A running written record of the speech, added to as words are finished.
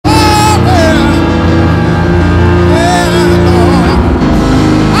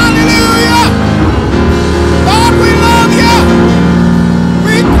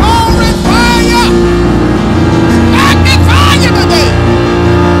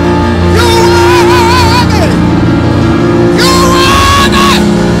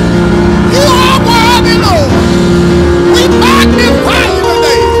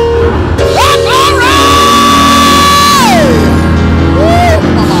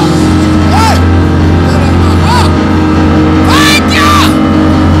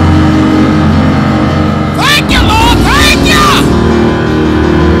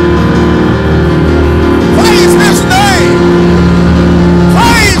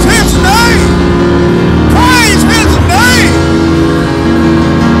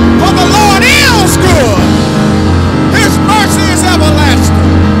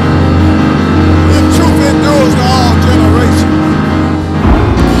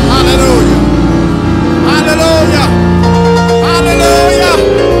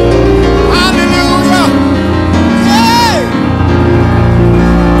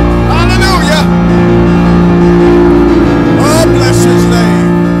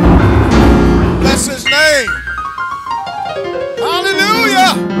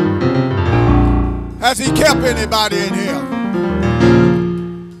kept anybody in here?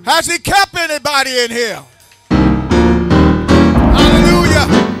 Has he kept anybody in here? Hallelujah.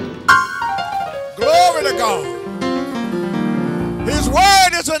 Glory to God. His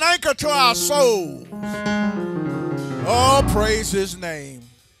word is an anchor to our souls. Oh, praise his name.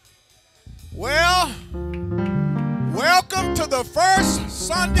 Well, welcome to the first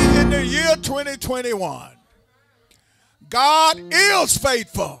Sunday in the year 2021. God is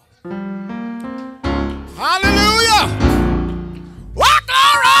faithful. Hallelujah. What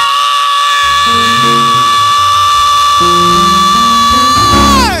glory!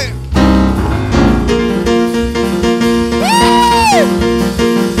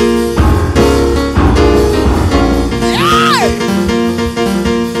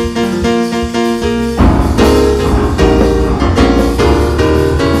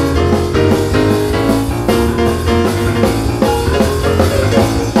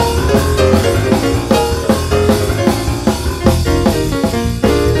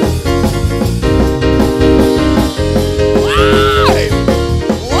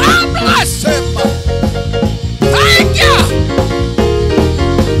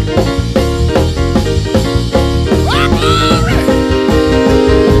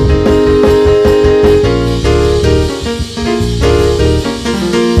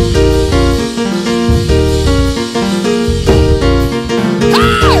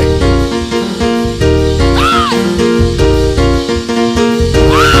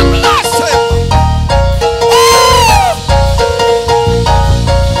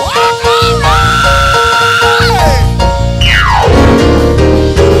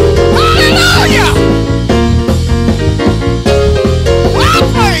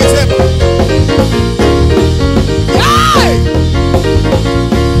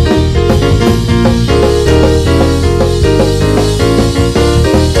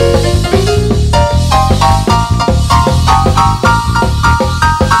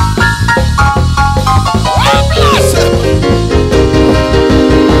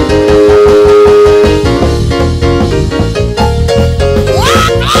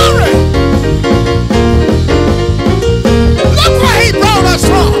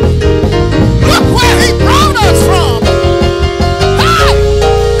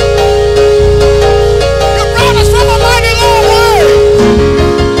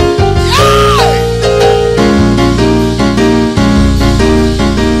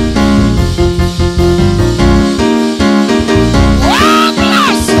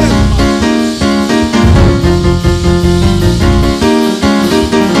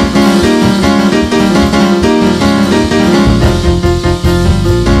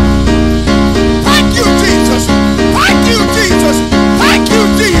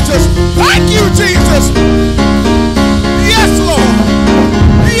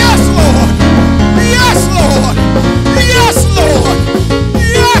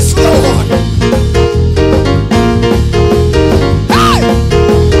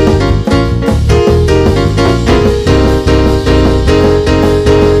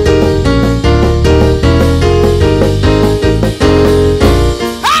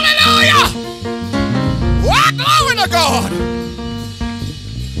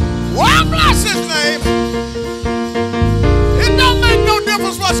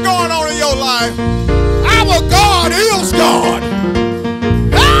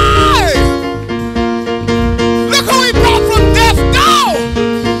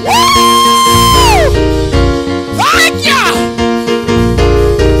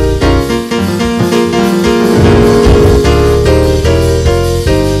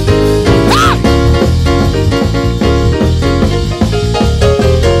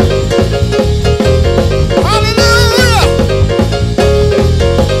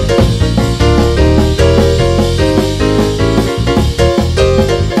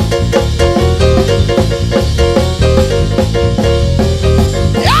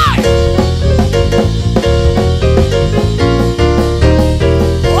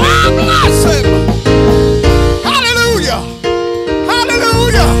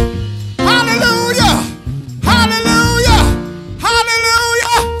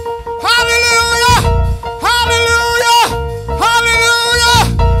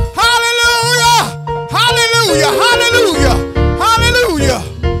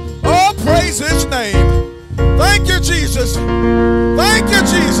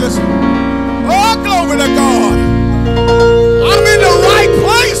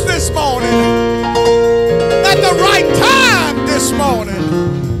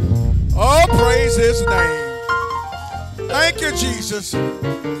 Jesus.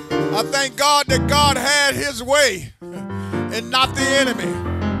 I thank God that God had his way and not the enemy.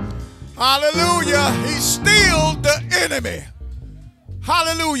 Hallelujah. He stilled the enemy.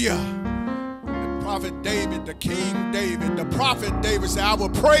 Hallelujah. The prophet David, the King David, the prophet David said, I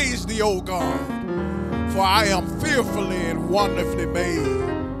will praise thee, O God, for I am fearfully and wonderfully made.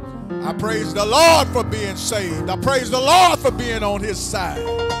 I praise the Lord for being saved. I praise the Lord for being on his side.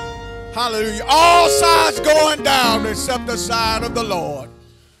 Hallelujah. All sides going down except the side of the Lord.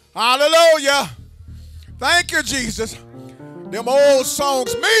 Hallelujah. Thank you, Jesus. Them old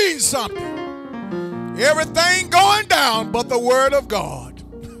songs mean something. Everything going down but the word of God.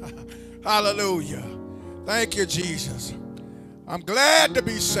 Hallelujah. Thank you, Jesus. I'm glad to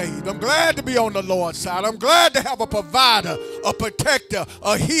be saved. I'm glad to be on the Lord's side. I'm glad to have a provider, a protector,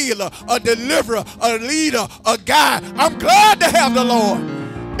 a healer, a deliverer, a leader, a guide. I'm glad to have the Lord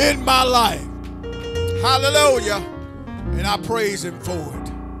in my life. Hallelujah. And I praise him for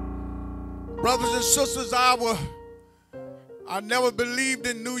it. Brothers and sisters, I never believed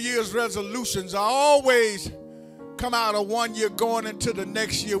in New Year's resolutions. I always come out of one year going into the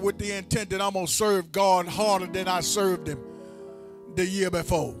next year with the intent that I'm going to serve God harder than I served him the year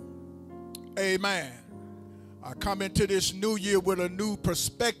before. Amen. I come into this new year with a new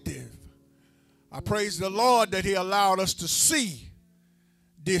perspective. I praise the Lord that he allowed us to see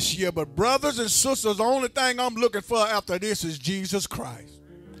this year. But brothers and sisters, the only thing I'm looking for after this is Jesus Christ.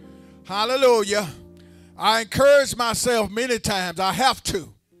 Hallelujah. I encourage myself many times. I have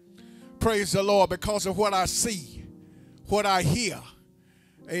to. Praise the Lord, because of what I see, what I hear.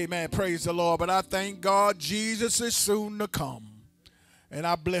 Amen. Praise the Lord. But I thank God Jesus is soon to come. And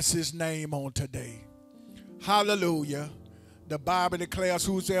I bless his name on today. Hallelujah. The Bible declares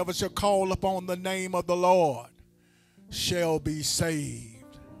whosoever shall call upon the name of the Lord shall be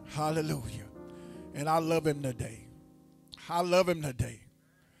saved. Hallelujah. And I love him today. I love him today.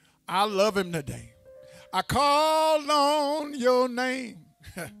 I love him today. I call on your name.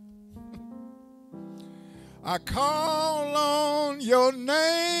 I call on your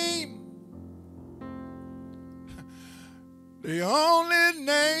name. The only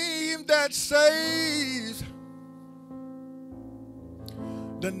name that saves.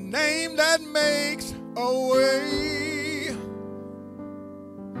 The name that makes a way.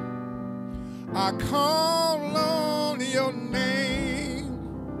 I call on your name.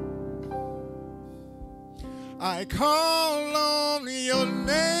 I call on your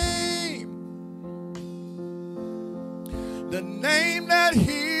name. The name that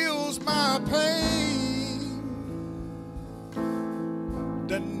heals my pain.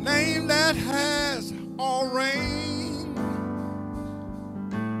 The name that has all reign.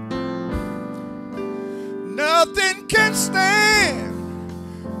 Nothing can stand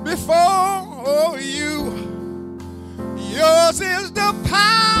before you. Yours is the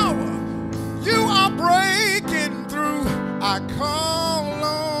power. You are breaking through. I call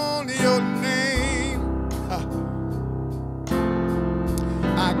on your name.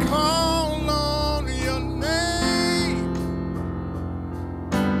 I call on your name.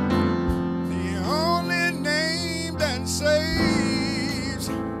 The only name that saves.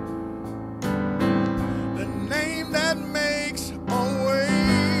 The name that makes a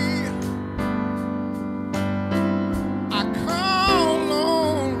way. I call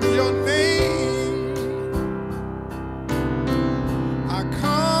on your name. I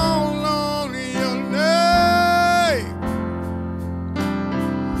call on your name.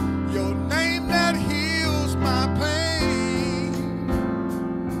 Your name that heals my pain.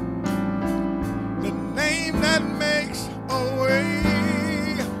 The name that makes a way.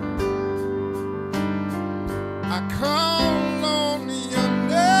 I call on your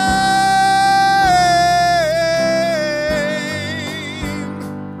name.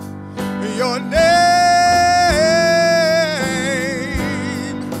 Your name.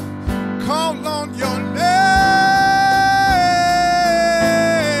 Call on your name.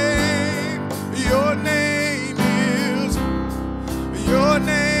 Your name is. Your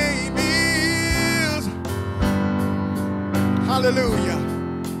name is. Hallelujah.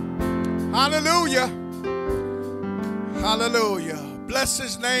 Hallelujah. Hallelujah. Bless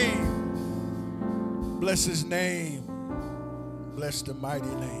his name. Bless his name. Bless the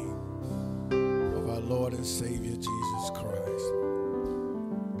mighty name of our Lord and Savior Jesus Christ.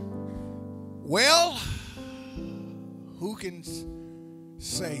 Well, who can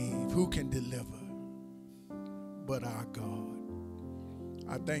save? Who can deliver but our God?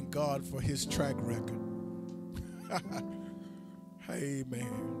 I thank God for his track record.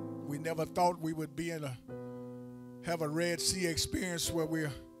 Amen. We never thought we would be have a Red Sea experience where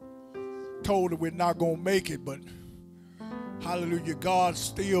we're told that we're not going to make it, but hallelujah, God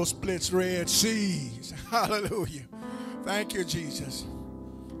still splits Red Seas. Hallelujah. Thank you, Jesus.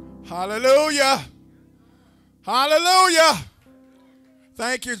 Hallelujah. Hallelujah.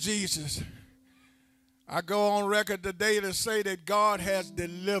 Thank you, Jesus. I go on record today to say that God has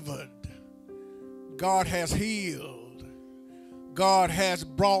delivered. God has healed. God has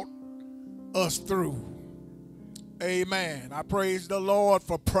brought us through. Amen. I praise the Lord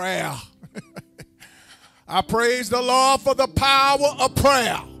for prayer. I praise the Lord for the power of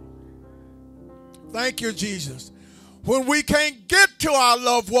prayer. Thank you, Jesus. When we can't get to our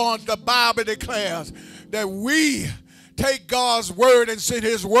loved ones, the Bible declares that we take God's word and send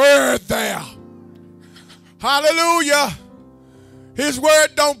his word there. Hallelujah. His word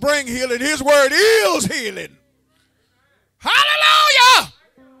don't bring healing. His word is healing. Hallelujah.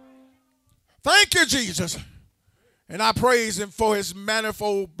 Thank you, Jesus. And I praise him for his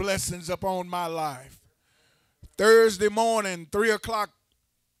manifold blessings upon my life. Thursday morning, 3 o'clock,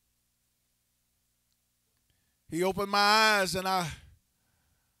 he opened my eyes and I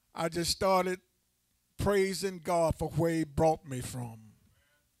just started praising God for where he brought me from.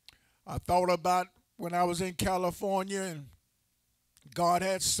 I thought about when I was in California and God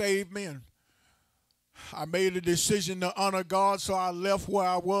had saved me, and I made a decision to honor God, so I left where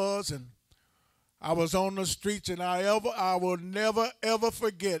I was and I was on the streets, and I will never, ever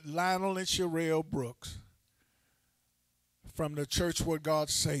forget Lionel and Sherelle Brooks from the church where God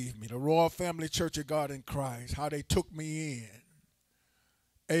saved me, the Royal Family Church of God in Christ, how they took me in.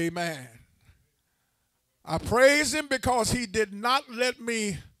 Amen. I praise him because he did not let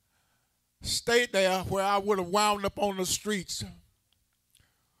me stay there where I would have wound up on the streets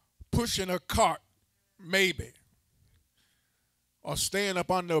pushing a cart, maybe, or staying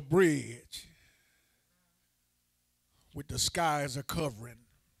up under a bridge with the sky as a covering.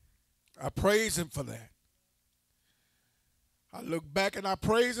 I praise him for that. I look back and I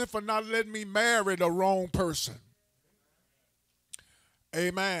praise him for not letting me marry the wrong person.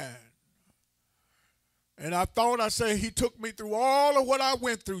 Amen. And I said, he took me through all of what I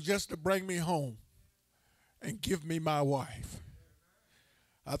went through just to bring me home and give me my wife.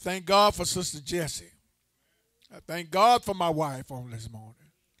 I thank God for Sister Jessie. I thank God for my wife on this morning.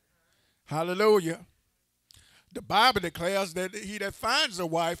 Hallelujah. The Bible declares that he that finds a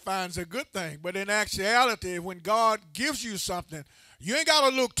wife finds a good thing. But in actuality, when God gives you something, you ain't got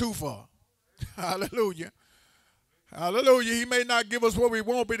to look too far. Hallelujah. Hallelujah. He may not give us what we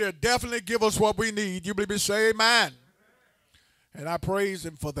want, but he'll definitely give us what we need. You believe me? Say amen. And I praise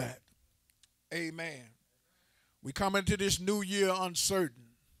him for that. Amen. We come into this new year uncertain,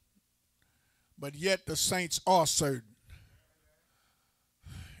 but yet the saints are certain.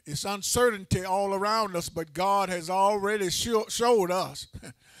 It's uncertainty all around us, but God has already showed us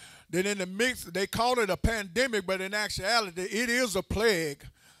that in the midst, they call it a pandemic, but in actuality, it is a plague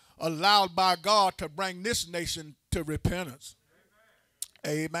allowed by God to bring this nation to repentance.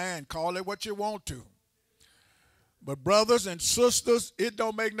 Amen. Call it what you want to. But brothers and sisters, it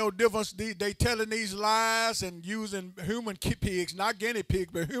don't make no difference. They telling these lies and using human pigs, not guinea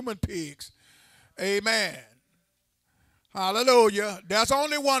pigs, but human pigs. Amen. Hallelujah. There's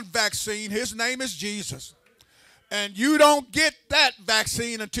only one vaccine. His name is Jesus. And you don't get that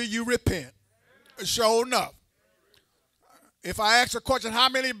vaccine until you repent. Sure enough. If I ask a question, how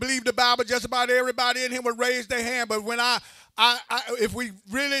many believe the Bible? Just about everybody in here would raise their hand. But when if we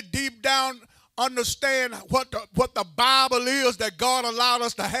really deep down understand what the Bible is that God allowed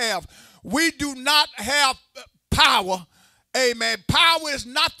us to have, we do not have power. Amen. Power is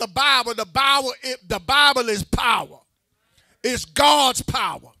not the Bible. The Bible is power. It's God's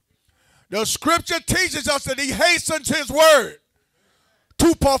power. The scripture teaches us that he hastens his word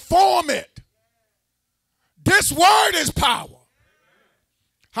to perform it. This word is power.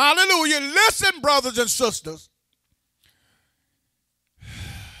 Hallelujah. Listen, brothers and sisters.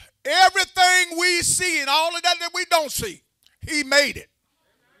 Everything we see and all of that we don't see, he made it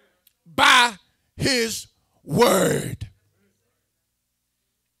by his word.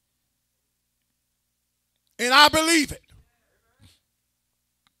 And I believe it.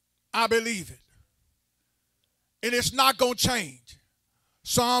 I believe it. And it's not going to change.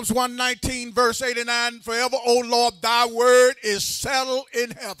 Psalms 119, verse 89, forever, O Lord, thy word is settled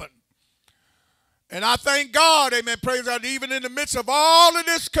in heaven. And I thank God, amen, praise God, even in the midst of all of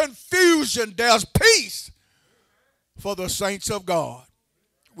this confusion, there's peace for the saints of God.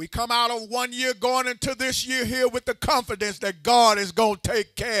 We come out of 1 year going into this year here with the confidence that God is going to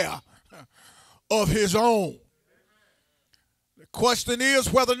take care of his own. The question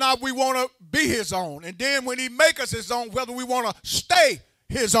is whether or not we want to be his own. And then when he make us his own, whether we want to stay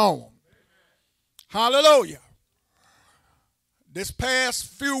his own. Hallelujah. This past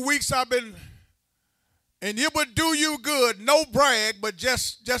few weeks I've been And it would do you good, no brag, but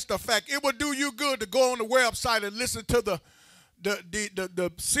just the fact. It would do you good to go on the website and listen to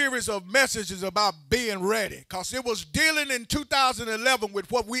the series of messages about being ready, because it was dealing in 2011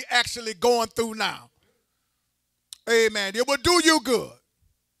 with what we actually going through now. Amen. It will do you good.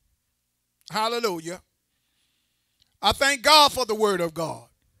 Hallelujah. I thank God for the word of God.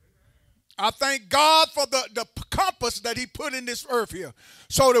 I thank God for the compass that he put in this earth here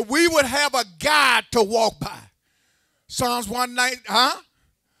so that we would have a guide to walk by. Psalms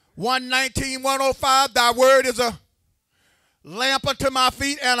 119, 105, thy word is a lamp unto my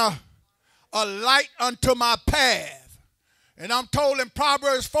feet and a light unto my path. And I'm told in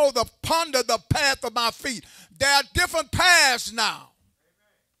Proverbs 4, to ponder the path of my feet. There are different paths now.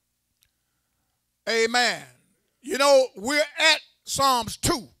 Amen. You know, we're at Psalms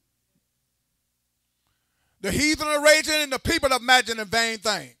 2. The heathen are raging and the people are imagining vain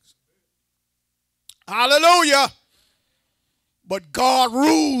things. Hallelujah. But God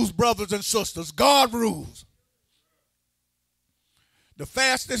rules, brothers and sisters. God rules. The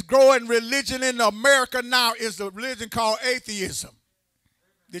fastest growing religion in America now is the religion called atheism.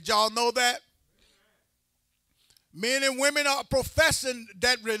 Did y'all know that? Men and women are professing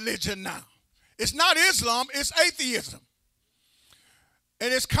that religion now. It's not Islam, it's atheism.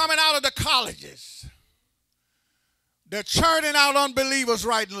 And it's coming out of the colleges. They're churning out unbelievers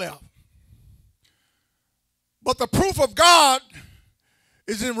right and left. But the proof of God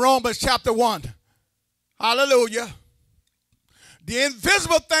is in Romans chapter 1. Hallelujah. The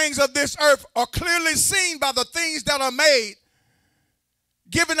invisible things of this earth are clearly seen by the things that are made,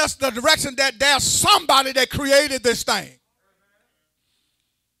 giving us the direction that there's somebody that created this thing.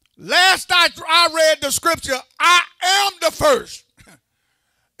 Last night I read the scripture, I am the first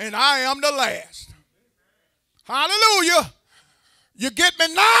and I am the last. Hallelujah. You get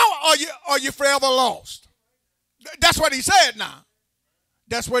me now or you forever lost? That's what he said now.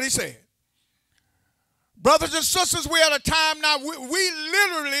 That's what he said. Brothers and sisters, we're at a time now, we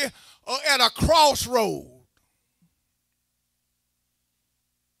literally are at a crossroad.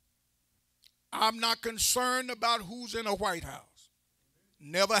 I'm not concerned about who's in the White House.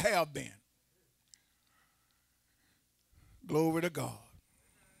 Never have been. Glory to God.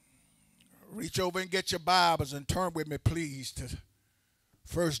 Reach over and get your Bibles and turn with me, please, to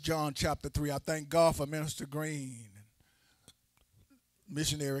 1 John chapter 3. I thank God for Minister Green, and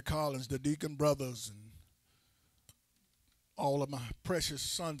Missionary Collins, the deacon brothers, and all of my precious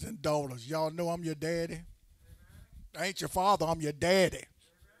sons and daughters. Y'all know I'm your daddy. I ain't your father, I'm your daddy.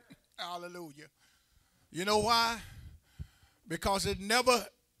 Hallelujah. You know why? Because it never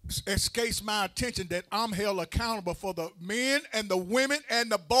escapes my attention that I'm held accountable for the men and the women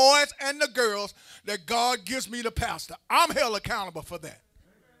and the boys and the girls that God gives me to pastor. I'm held accountable for that.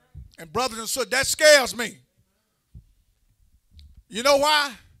 And brothers and sisters, that scares me. You know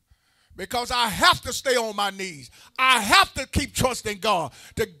why? Because I have to stay on my knees. I have to keep trusting God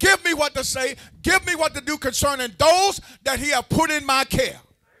to give me what to say, give me what to do concerning those that he has put in my care.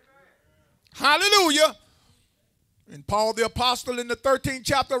 Hallelujah. And Paul the apostle in the 13th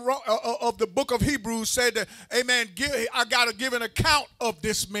chapter of the book of Hebrews said that, amen, I got to give an account of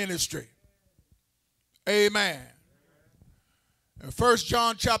this ministry. Amen. In 1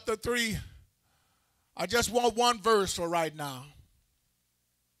 John chapter 3, I just want one verse for right now.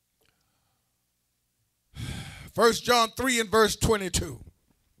 1 John 3 and verse 22.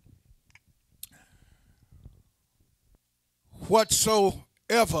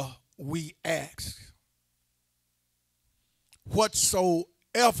 Whatsoever we ask.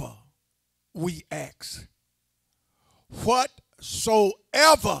 Whatsoever we ask.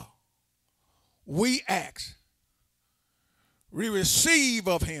 Whatsoever we ask. We receive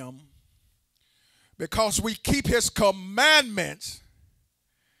of him because we keep his commandments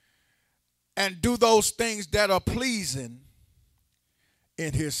and do those things that are pleasing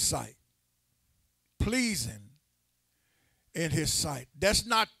in his sight. Pleasing in his sight. That's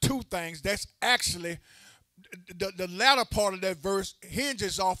not two things. That's actually the latter part of that verse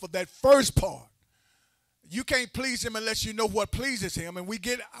hinges off of that first part. You can't please him unless you know what pleases him. And we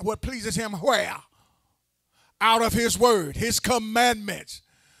get what pleases him where? Out of his word, his commandments.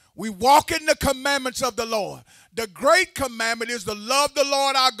 We walk in the commandments of the Lord. The great commandment is to love the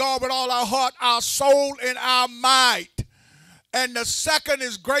Lord our God with all our heart, our soul, and our might. And the second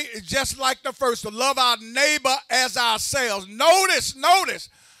is great, just like the first, to love our neighbor as ourselves. Notice,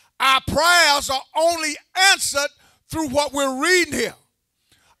 our prayers are only answered through what we're reading here.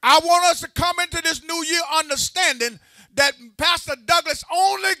 I want us to come into this new year understanding that Pastor Douglas'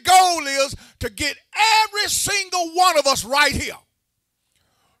 only goal is to get every single one of us right here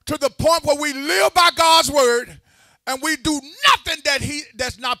to the point where we live by God's word and we do nothing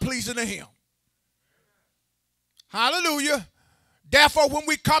that's not pleasing to him. Hallelujah. Therefore, when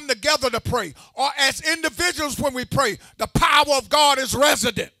we come together to pray, or as individuals when we pray, the power of God is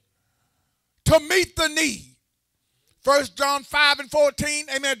resident to meet the need. 1 John 5:14,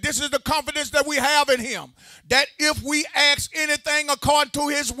 amen. This is the confidence that we have in him, that if we ask anything according to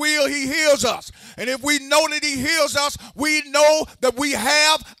his will, he hears us. And if we know that he hears us, we know that we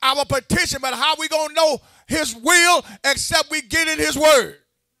have our petition. But how are we going to know his will except we get in his word?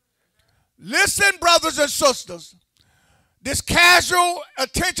 Listen, brothers and sisters, this casual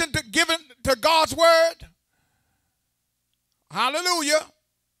attention to given to God's word, hallelujah,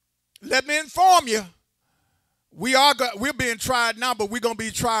 let me inform you, we're being tried now, but we're going to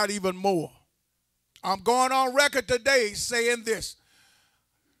be tried even more. I'm going on record today saying this.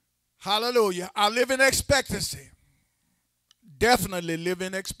 Hallelujah. I live in expectancy. Definitely live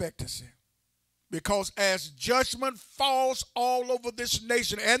in expectancy. Because as judgment falls all over this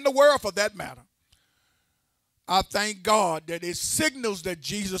nation and the world for that matter, I thank God that it signals that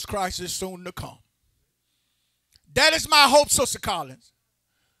Jesus Christ is soon to come. That is my hope, Sister Collins.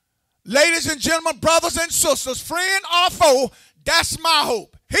 Ladies and gentlemen, brothers and sisters, friend or foe, that's my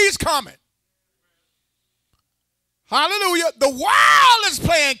hope. He's coming. Hallelujah. The world is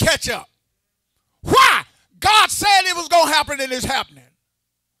playing catch up. Why? God said it was going to happen and it's happening.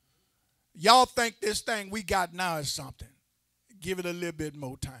 Y'all think this thing we got now is something. Give it a little bit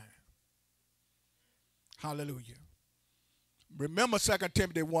more time. Hallelujah. Remember 2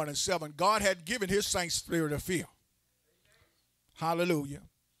 Timothy 1:7. God had given his saints spirit of fear. Hallelujah.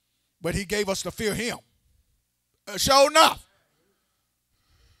 But he gave us to fear him. Sure enough.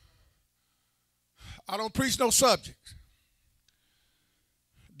 I don't preach no subjects.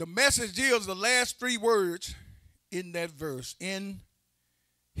 The message deals the last three words in that verse. In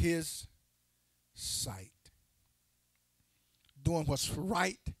his sight. Doing what's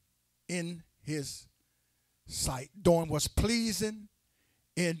right in his sight. Doing what's pleasing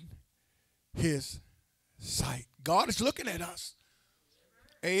in his sight. God is looking at us.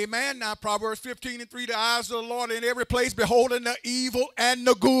 Amen. Now Proverbs 15:3, the eyes of the Lord in every place, beholding the evil and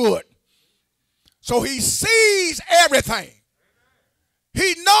the good. So he sees everything.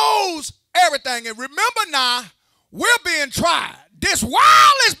 He knows everything. And remember now, we're being tried. This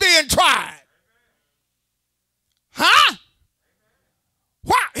world is being tried. Huh?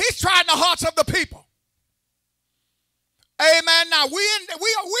 Why? He's trying the hearts of the people. Amen. Now we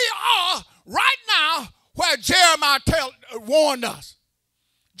are right now where Jeremiah warned us.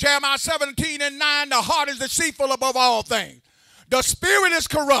 Jeremiah 17:9, the heart is deceitful above all things. The spirit is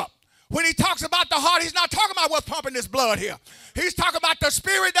corrupt. When he talks about the heart, he's not talking about what's pumping his blood here. He's talking about the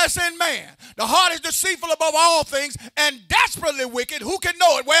spirit that's in man. The heart is deceitful above all things and desperately wicked. Who can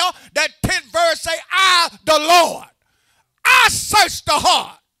know it? Well, that 10th verse say, I, the Lord, I search the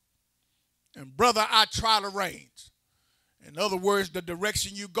heart. And brother, I try the reins. In other words, the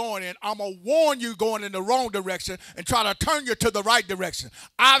direction you're going in, I'm going to warn you going in the wrong direction and try to turn you to the right direction.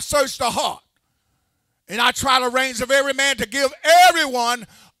 I've searched the heart. And I try the reins of every man to give everyone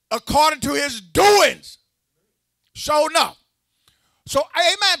according to his doings. Sure enough. So,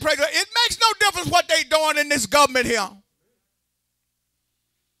 amen, praise God. It makes no difference what they doing in this government here.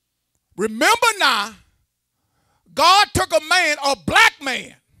 Remember now, God took a man, a black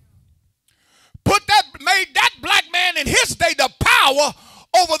man, made that black man in his day the power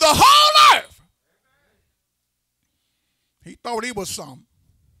over the whole earth. He thought he was something.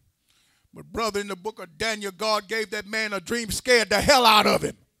 But brother, in the book of Daniel, God gave that man a dream, scared the hell out of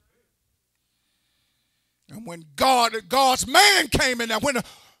him. And when God's man came in there, when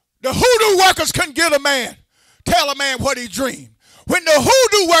the hoodoo workers couldn't tell a man what he dreamed. When the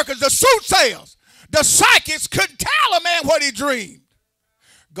hoodoo workers, the soothsayers, the psychics couldn't tell a man what he dreamed,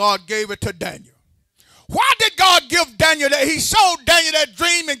 God gave it to Daniel. Why did God give Daniel that? He showed Daniel that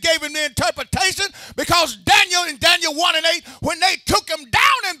dream and gave him the interpretation because Daniel in Daniel 1:8, when they took him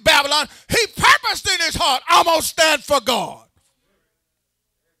down in Babylon, he purposed in his heart, I'm going to stand for God.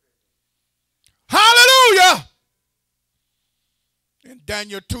 Hallelujah. In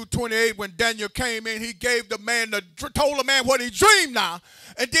Daniel 2:28, when Daniel came in, he gave the man, told the man what he dreamed now.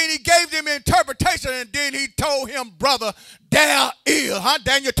 And then he gave him interpretation. And then he told him, brother, there is,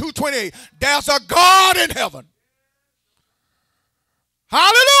 Daniel 2:28, there's a God in heaven.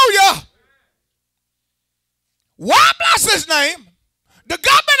 Hallelujah. Why bless his name? The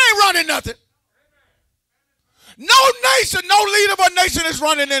government ain't running nothing. No nation, no leader of a nation is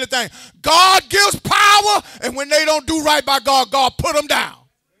running anything. God gives power, and when they don't do right by God, God put them down.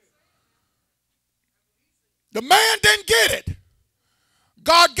 The man didn't get it.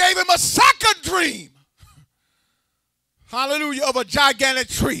 God gave him a second dream. Hallelujah, of a gigantic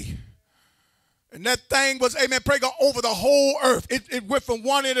tree. And that thing was, amen, pray God, over the whole earth. It went from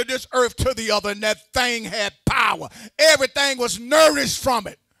one end of this earth to the other, and that thing had power. Everything was nourished from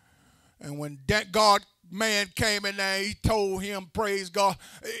it. And when God man came in there, he told him, praise God,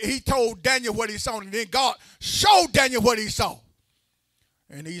 he told Daniel what he saw, and then God showed Daniel what he saw.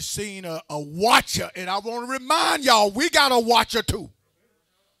 And he's seen a watcher. And I want to remind y'all, we got a watcher too.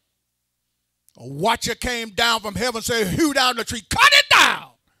 A watcher came down from heaven and said, hew down the tree, cut it down.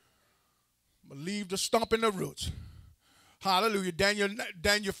 But leave the stump in the roots. Hallelujah.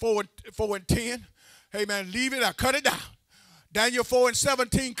 Daniel 4 and 10. Hey man, leave it, cut it down. Daniel 4 and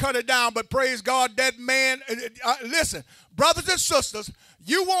 17, cut it down. But praise God, that man, listen, brothers and sisters,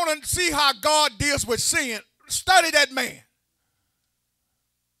 you want to see how God deals with sin, study that man.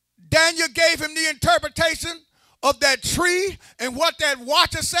 Daniel gave him the interpretation of that tree and what that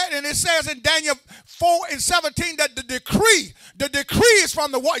watcher said. And it says in Daniel 4 and 17 that the decree is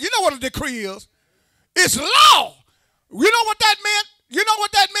from the watcher. You know what a decree is? It's law. You know what that meant? You know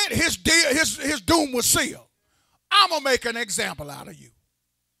what that meant? His doom was sealed. I'm going to make an example out of you.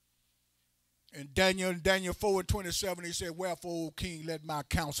 In Daniel 4 and 27, he said, wherefore, O king, let my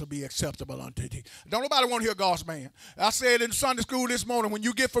counsel be acceptable unto thee. Don't nobody want to hear God's man. I said in Sunday school this morning, when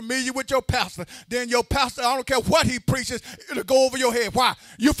you get familiar with your pastor, then your pastor, I don't care what he preaches, it'll go over your head. Why?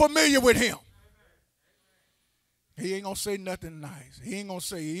 You're familiar with him. He ain't going to say nothing nice. He ain't going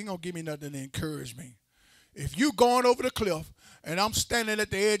to give me nothing to encourage me. If you going over the cliff and I'm standing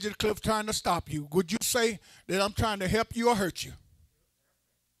at the edge of the cliff trying to stop you, would you say that I'm trying to help you or hurt you?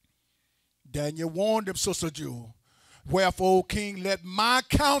 Daniel warned him, Sister Jewel, wherefore, O king, let my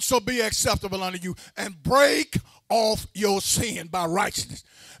counsel be acceptable unto you, and break off your sin by righteousness,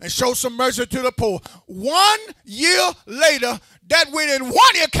 and show some mercy to the poor. 1 year later, that went in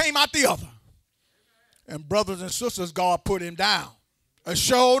one ear, came out the other. And brothers and sisters, God put him down.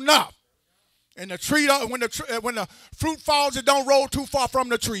 Sure enough. And the tree, when the fruit falls, it don't roll too far from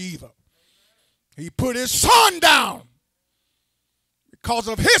the tree either. He put his son down because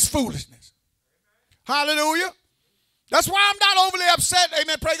of his foolishness. Hallelujah. That's why I'm not overly upset.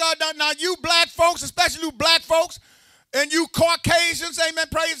 Amen. Praise God. Now, you black folks, especially you black folks, and you Caucasians, amen,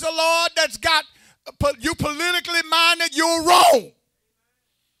 praise the Lord, that's got you politically minded, you're wrong.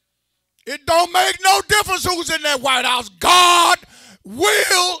 It don't make no difference who's in that White House. God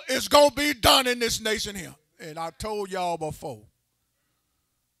will is going to be done in this nation here. And I told y'all before,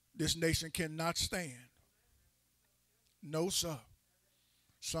 this nation cannot stand. No, sir.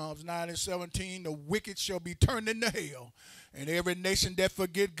 Psalms 9 and 17, the wicked shall be turned into hell, and every nation that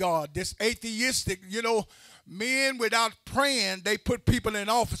forget God. This atheistic, men without praying, they put people in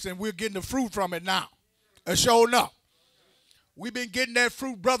office, and we're getting the fruit from it now. Sure enough. We've been getting that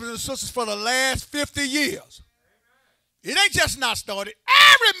fruit, brothers and sisters, for the last 50 years. It ain't just not started.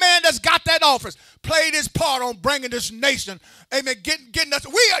 Every man that's got that office played his part on bringing this nation, amen, getting us.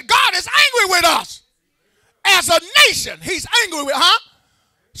 God is angry with us. As a nation, he's angry with,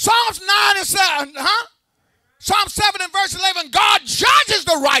 Psalms 9 and 7, Psalm 7 and verse 11, God judges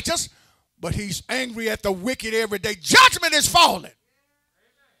the righteous, but he's angry at the wicked every day. Judgment is falling.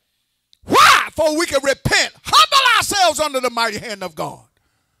 Why? For we can repent, humble ourselves under the mighty hand of God.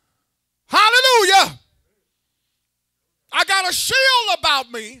 Hallelujah. I got a shield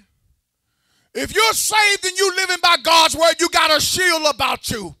about me. If you're saved and you living by God's word, you got a shield about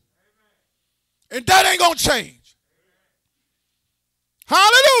you. And that ain't going to change.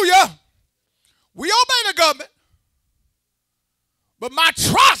 Hallelujah. We obey the government. But my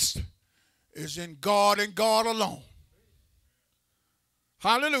trust is in God and God alone.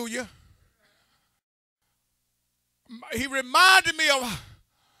 Hallelujah. He reminded me of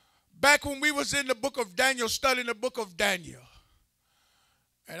back when we was in the book of Daniel, studying the book of Daniel.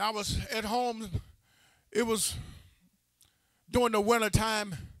 And I was at home. It was during the winter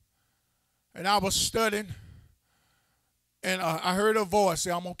time. And I was studying. And I heard a voice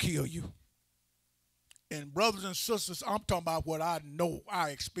say, I'm going to kill you. And brothers and sisters, I'm talking about what I know,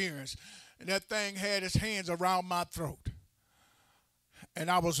 I experienced. And that thing had its hands around my throat. And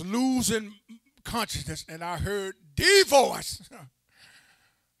I was losing consciousness. And I heard the voice.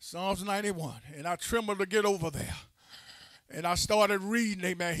 Psalms 91. And I trembled to get over there. And I started reading,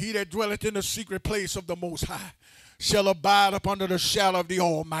 amen. He that dwelleth in the secret place of the Most High shall abide up under the shadow of the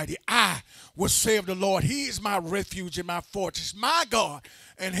Almighty. I will say of the Lord, he is my refuge and my fortress, my God,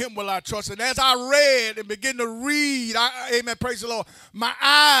 and him will I trust. And as I read and began to read, amen, praise the Lord, my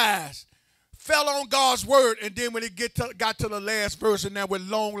eyes fell on God's word. And then when it got to the last verse, and now with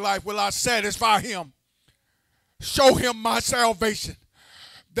long life will I satisfy him, show him my salvation.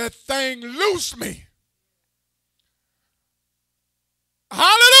 that thing loosed me.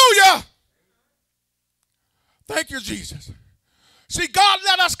 Hallelujah. Thank you, Jesus. See, God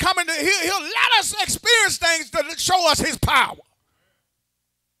let us come into, he'll let us experience things to show us his power.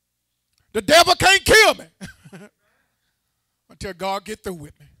 The devil can't kill me until God get through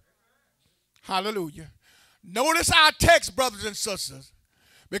with me. Hallelujah. Notice our text, brothers and sisters,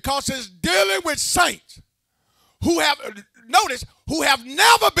 because it's dealing with saints who have, notice, who have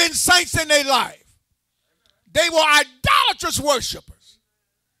never been saints in their life. They were idolatrous worshipers.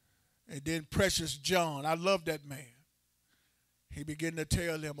 And then precious John, I love that man. He began to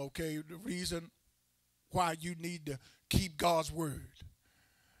tell them, okay, the reason why you need to keep God's word.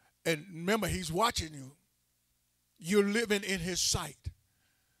 And remember, he's watching you. You're living in his sight.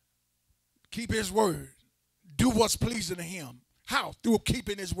 Keep his word. Do what's pleasing to him. How? Through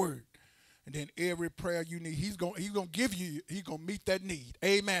keeping his word. And then every prayer you need, he's going to give you, he's going to meet that need.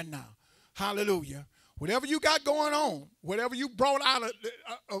 Amen now. Hallelujah. Whatever you got going on, whatever you brought out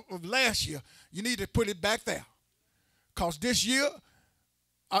of last year, you need to put it back there. Because this year,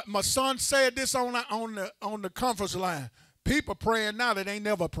 my son said this on the conference line. People praying now that ain't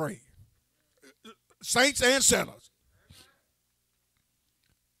never prayed. Saints and sinners.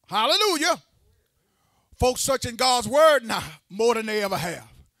 Hallelujah. Folks searching God's word now more than they ever have.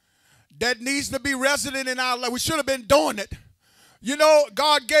 That needs to be resident in our life. We should have been doing it. You know,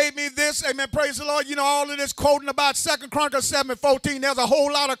 God gave me this. Amen. Praise the Lord. You know, all of this quoting about 2 Chronicles 7:14. There's a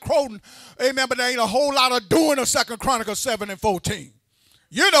whole lot of quoting. Amen. But there ain't a whole lot of doing of 2 Chronicles 7:14.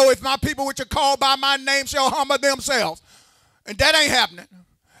 You know, if my people which are called by my name shall humble themselves. And that ain't happening.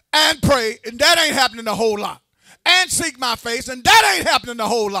 And pray. And that ain't happening a whole lot. And seek my face. And that ain't happening a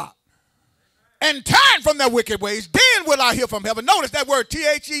whole lot. And turn from their wicked ways. Then will I hear from heaven. Notice that word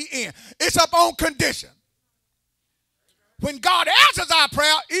THEN. It's up on condition. When God answers our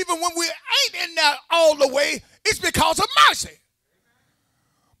prayer, even when we ain't in there all the way, it's because of mercy.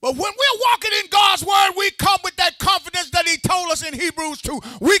 But when we're walking in God's word, we come with that confidence that he told us in Hebrews 2.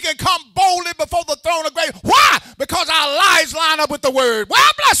 We can come boldly before the throne of grace. Why? Because our lives line up with the word.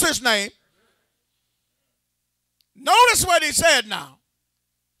 Well, bless his name. Notice what he said now.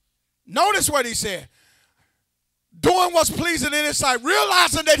 Notice what he said. Doing what's pleasing in his sight,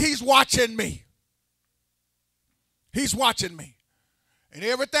 realizing that he's watching me. He's watching me. And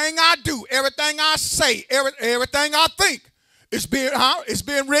everything I do, everything I say, everything I think is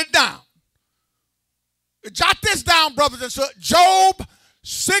being written down. Jot this down, brothers and sisters. Job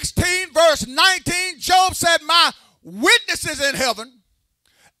 16, verse 19, Job said, my witness is in heaven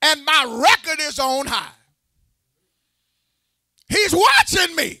and my record is on high. He's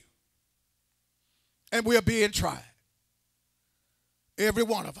watching me. And we're being tried. Every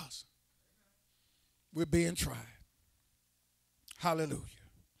one of us. We're being tried. Hallelujah.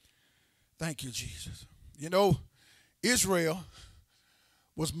 Thank you, Jesus. You know, Israel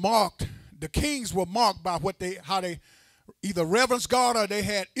was marked, the kings were marked by how they either reverenced God or they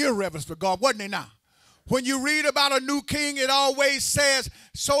had irreverence for God, wasn't they now? When you read about a new king, it always says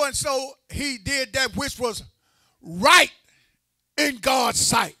so-and-so he did that which was right in God's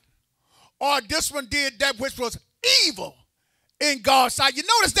sight. Or this one did that which was evil in God's sight. You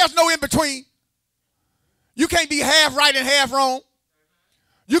notice there's no in between. You can't be half right and half wrong.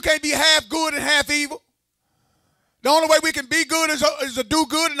 You can't be half good and half evil. The only way we can be good is to do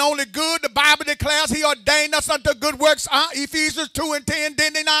good and only good. The Bible declares he ordained us unto good works. Ephesians 2:10,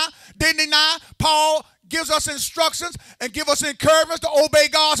 didn't he not? Paul gives us instructions and give us encouragement to obey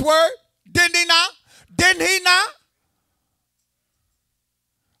God's word. Didn't he not? Didn't he not?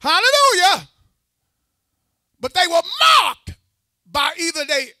 Hallelujah. But they were marked by either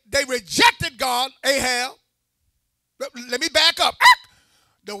they rejected God, Ahab. Let me back up.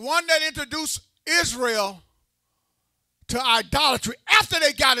 The one that introduced Israel to idolatry after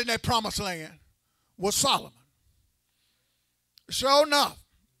they got in that promised land was Solomon. Sure enough.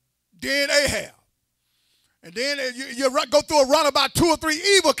 Then Ahab. And then you go through a run about 2 or 3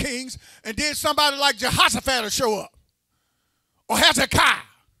 evil kings, and then somebody like Jehoshaphat will show up. Or Hezekiah.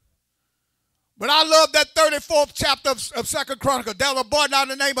 But I love that 34th chapter of 2 Chronicles. There was a boy down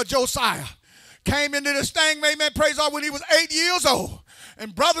the name of Josiah. Came into this thing, amen, praise God, when he was 8 years old.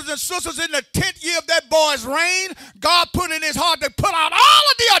 And brothers and sisters, in the 10th year of that boy's reign, God put in his heart to put out all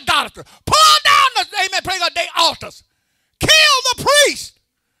of the idolaters. Pull down the, amen, praise God, their altars. Kill the priest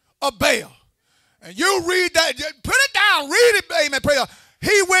of Baal. And you read that, put it down, read it, amen, praise God.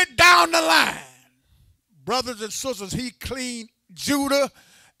 He went down the line. Brothers and sisters, he cleaned Judah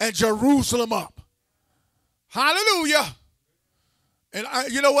and Jerusalem up. Hallelujah. And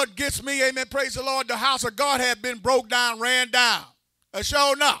you know what gets me? Amen. Praise the Lord. The house of God had been broke down, ran down.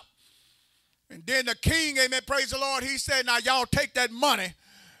 Sure enough. And then the king, amen, praise the Lord, he said, now y'all take that money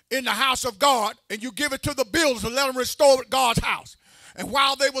in the house of God and you give it to the builders and let them restore God's house. And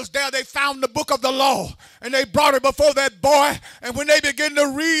while they was there, they found the book of the law and they brought it before that boy. And when they began to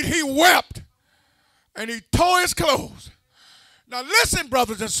read, he wept and he tore his clothes. Now listen,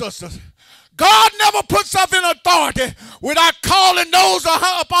 brothers and sisters, God never puts us in authority without calling those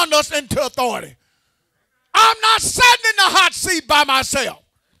upon us into authority. I'm not sitting in the hot seat by myself.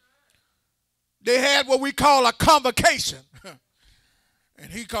 They had what we call a convocation.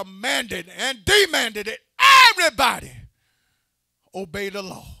 And he commanded and demanded that everybody obey the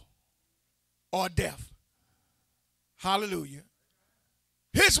law or death. Hallelujah.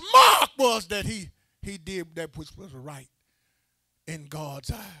 His mark was that he did that which was right in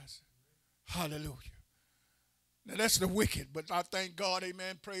God's eyes. Hallelujah. Now that's the wicked, but I thank God,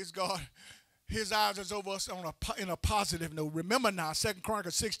 amen, praise God. His eyes is over us in a positive note. Remember now, 2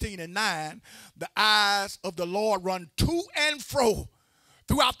 Chronicles 16:9, the eyes of the Lord run to and fro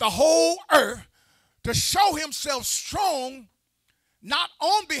throughout the whole earth to show himself strong, not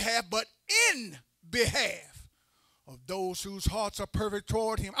on behalf, but in behalf of those whose hearts are perfect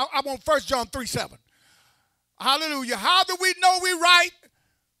toward him. I want 1 John 3:7. Hallelujah. How do we know we right?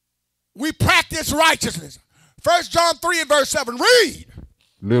 We practice righteousness. 1 John 3:7. Read.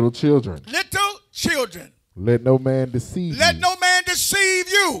 Little children. Little children. Let no man deceive Let you. no man deceive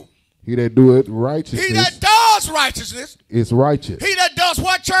you. He that doeth righteousness. He that does righteousness. Is righteous. He that does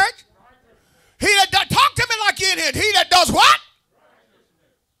what, church? He that does, talk to me like you're in here. He that does what?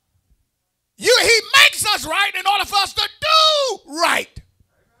 He makes us right in order for us to do right.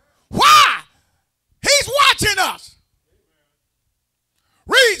 Why? He's watching us.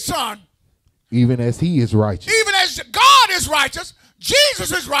 Read, son. Even as he is righteous. Even as God is righteous,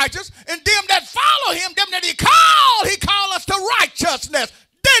 Jesus is righteous, and them that follow him, them that he called us to righteousness.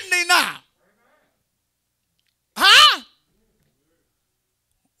 Didn't he now? Huh?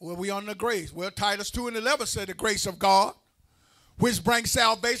 Well, we on the grace. Well, Titus 2:11 said the grace of God, which brings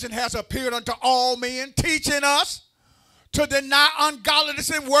salvation, has appeared unto all men, teaching us to deny ungodliness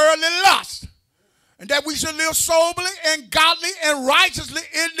and worldly lust, and that we should live soberly and godly and righteously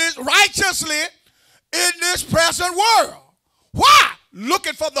in this present world. Why?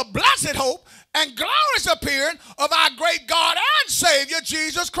 Looking for the blessed hope and glorious appearing of our great God and Savior,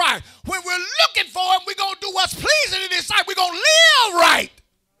 Jesus Christ. When we're looking for him, we're going to do what's pleasing in his sight. We're going to live right.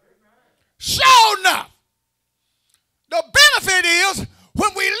 Sure enough. The benefit is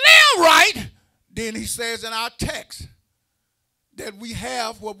when we live right, then he says in our text that we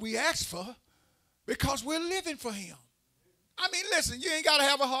have what we ask for because we're living for him. I mean, listen, you ain't got to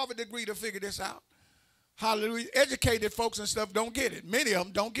have a Harvard degree to figure this out. Hallelujah. Educated folks and stuff don't get it. Many of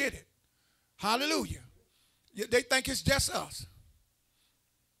them don't get it. Hallelujah. They think it's just us.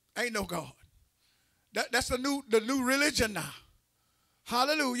 Ain't no God. That's the new religion now.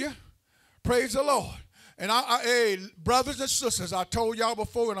 Hallelujah. Praise the Lord. And hey, brothers and sisters, I told y'all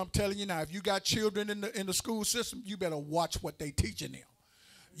before, and I'm telling you now, if you got children in the school system, you better watch what they teaching them.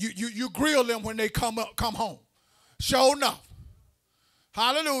 You grill them when they come home. Sure enough.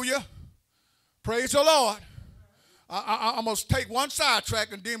 Hallelujah. Praise the Lord. I'm going to take one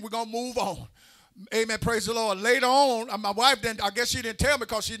sidetrack and then we're going to move on. Amen. Praise the Lord. Later on, my wife didn't, I guess she didn't tell me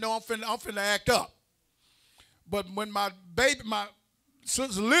because she know I'm finna act up. But when when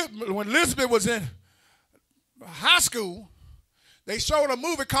Elizabeth was in high school, they showed a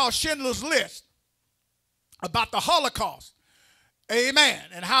movie called Schindler's List about the Holocaust. Amen.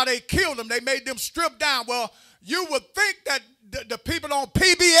 And how they killed them. They made them strip down. Well, you would think that the people on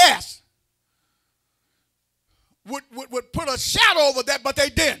PBS would put a shadow over that, but they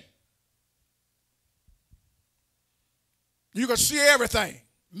didn't. You can see everything,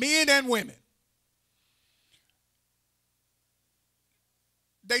 men and women.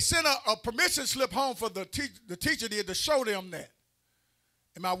 They sent a permission slip home for the teacher did to show them that.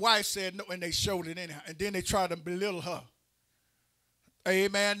 And my wife said no, and they showed it anyhow. And then they tried to belittle her.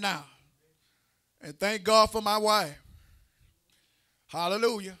 Amen now. And thank God for my wife.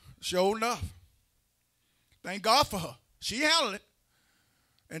 Hallelujah. Sure enough. Thank God for her. She handled it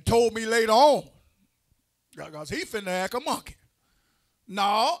and told me later on, because he finna act a monkey.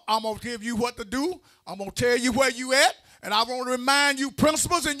 No, I'm going to give you what to do. I'm going to tell you where you at, and I want to remind you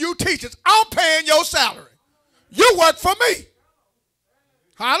principals and you teachers, I'm paying your salary. You work for me.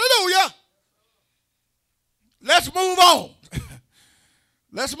 Hallelujah. Let's move on.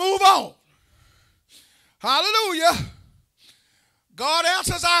 Let's move on. Hallelujah. God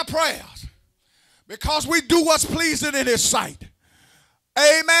answers our prayers because we do what's pleasing in his sight.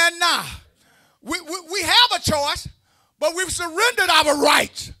 Amen. Now, we have a choice, But we've surrendered our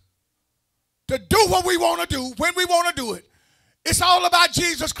rights to do what we want to do, when we want to do it. It's all about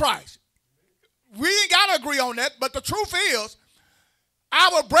Jesus Christ. We ain't got to agree on that, but the truth is,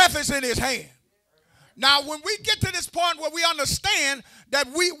 our breath is in his hand. Now, when we get to this point where we understand that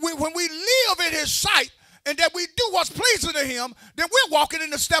when we live in his sight and that we do what's pleasing to him, then we're walking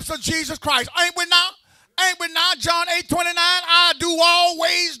in the steps of Jesus Christ. Ain't we now? Ain't we now? John 8:29, I do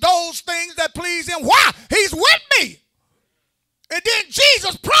always those things that please him. Why? He's with me. And then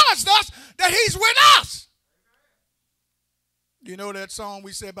Jesus promised us that he's with us. You know that song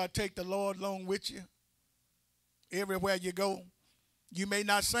we said about take the Lord along with you? Everywhere you go. You may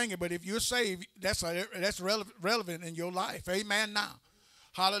not sing it, but if you're saved, that's relevant in your life. Amen now.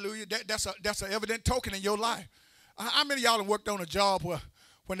 Hallelujah. That's an evident token in your life. How many of y'all have worked on a job where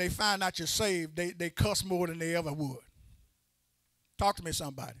when they find out you're saved, they cuss more than they ever would? Talk to me,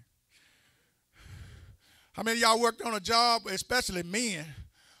 somebody. How many of y'all worked on a job, especially men,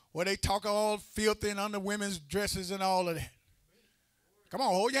 where they talk all filthy and under women's dresses and all of that? Come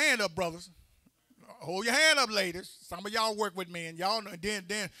on, hold your hand up, brothers. Hold your hand up, ladies. Some of y'all work with men. Y'all, then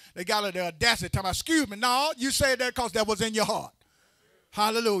they got the audacity to talk about, excuse me. No, you said that because that was in your heart.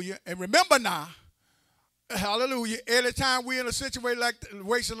 Hallelujah. And remember now, hallelujah, anytime we're in a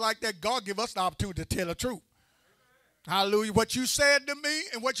situation like that, God give us the opportunity to tell the truth. Hallelujah. What you said to me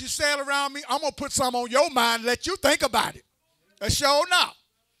and what you said around me, I'm going to put some on your mind and let you think about it. And sure enough.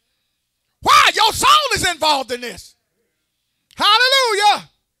 Why? Your soul is involved in this. Hallelujah.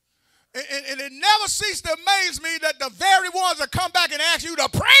 And it never ceased to amaze me that the very ones that come back and ask you to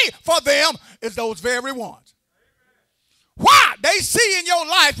pray for them is those very ones. Why? They see in your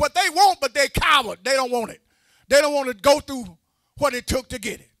life what they want, but they're coward. They don't want it. They don't want to go through what it took to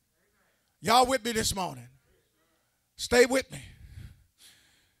get it. Y'all with me this morning? Stay with me.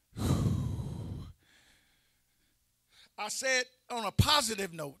 I said on a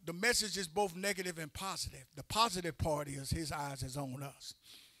positive note, the message is both negative and positive. The positive part is his eyes is on us.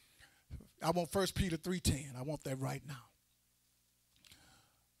 I want 1 Peter 3:10. I want that right now.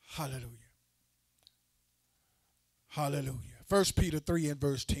 Hallelujah. Hallelujah. 1 Peter 3 and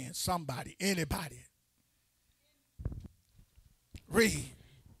verse 10. Somebody, anybody. Read.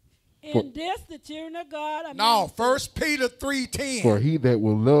 In this, the children of God. No, 1 Peter 3:10. For he that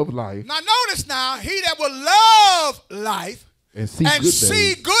will love life. Now notice now, he that will love life and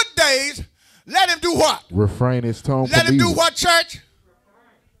see good days, let him do what? Refrain his tongue from evil. Let him do what, church?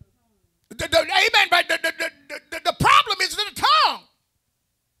 Amen. But the problem is in the tongue.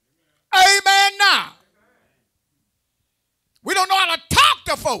 Amen now. We don't know how to talk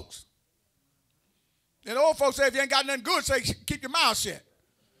to folks. And old folks say if you ain't got nothing good, say keep your mouth shut.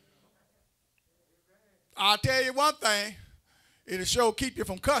 I'll tell you one thing. It'll sure keep you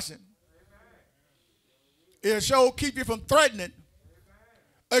from cussing. It'll sure keep you from threatening.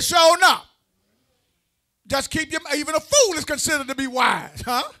 It'll sure not. Just keep your, even a fool is considered to be wise,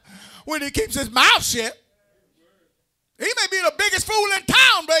 huh? When he keeps his mouth shut. He may be the biggest fool in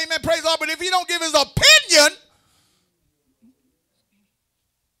town, but amen, praise God, but if he don't give his opinion,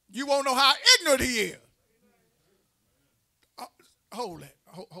 you won't know how ignorant he is. Hold that.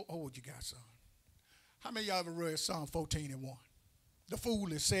 Hold you guys, son. How many of y'all ever read Psalm 14 and 1? The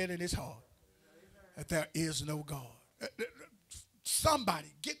fool is said in his heart that there is no God.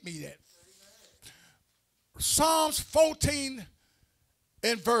 Somebody get me that. Psalms 14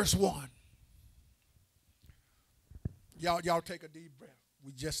 and verse 1. Y'all take a deep breath.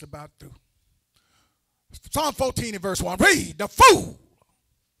 We just about through. Psalm 14 and verse 1. Read. The fool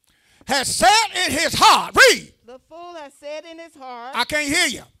has said in his heart. Read. The fool has said in his heart. I can't hear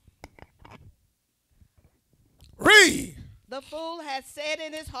you. Read. The fool has said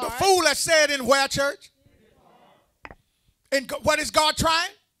in his heart. The fool has said in where, church? And what is God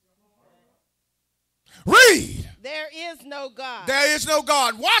trying? Read. There is no God. There is no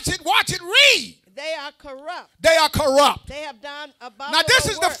God. Watch it, read. They are corrupt. They are corrupt. They have done abominable Now this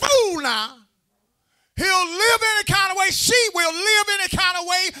is work. the fool now. He'll live any kind of way. She will live any kind of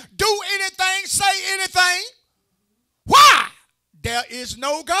way, do anything, say anything. Why? There is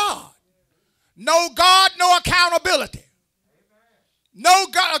no God. No God, no accountability. No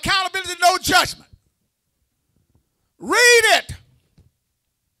God, accountability, no judgment. Read it.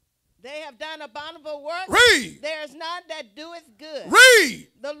 They have done abominable work. Read. There is none that doeth good. Read.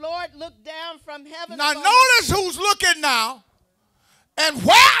 The Lord looked down from heaven. Now notice who's looking now. And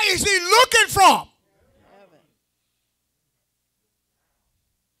where is he looking from? Heaven.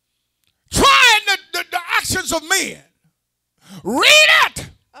 Trying the actions of men. Read it.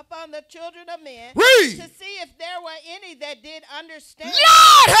 upon the children of men Read. to see if there were any that did understand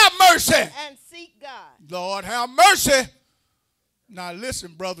Lord have mercy. and seek God. Lord have mercy. Now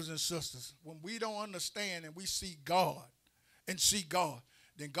listen, brothers and sisters, when we don't understand and we see God,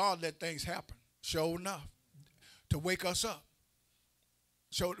 then God let things happen, sure enough, to wake us up.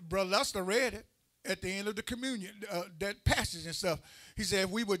 So Brother Lester read it at the end of the communion, that passage and stuff. He said, if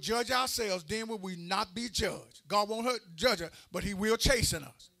we would judge ourselves, then would we not be judged. God won't judge us, but he will chasten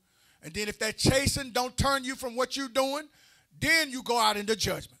us. And then if that chasten don't turn you from what you're doing, then you go out into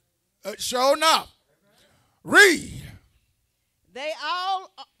judgment. Sure enough. Read. They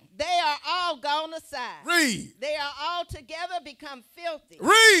are all gone aside. Read. They are all together become filthy.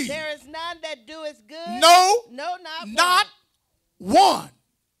 Read. There is none that doeth good. No, not one.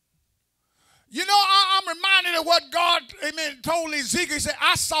 You know, I'm reminded of what God, amen, told Ezekiel. He said,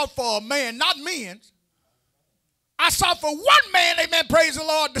 I sought for a man, not men. I sought for one man, amen, praise the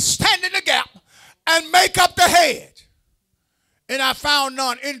Lord, to stand in the gap and make up the hedge. And I found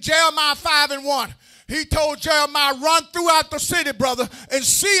none. In Jeremiah 5:1, he told Jeremiah, run throughout the city, brother, and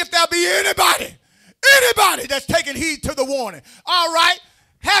see if there be anybody that's taking heed to the warning. All right.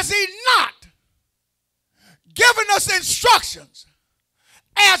 Has he not given us instructions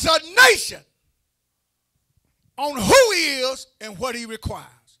as a nation on who he is and what he requires?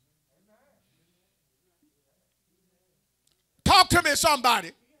 Talk to me,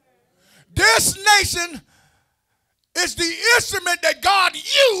 somebody. This nation is the instrument that God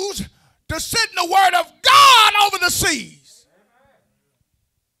used to send the word of God over the seas.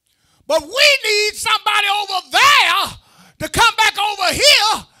 But we need somebody over there to come back over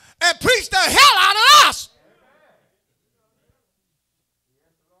here and preach the hell out of us.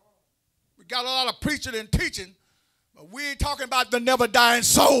 We got a lot of preaching and teaching, but we ain't talking about the never dying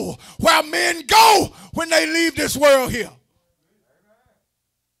soul, where men go when they leave this world here.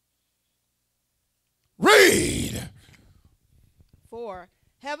 Read. 4.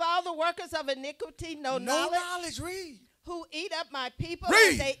 Have all the workers of iniquity no knowledge? Read. Who eat up my people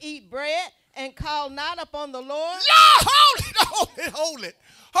Read. as they eat bread and call not upon the Lord? Lord, hold it.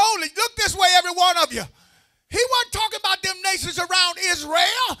 Look this way, every one of you. He wasn't talking about them nations around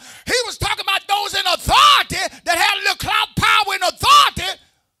Israel. He was talking about those in authority that had a little clout, power, and authority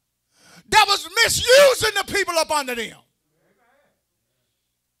that was misusing the people up under them.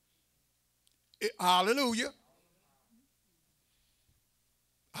 Hallelujah.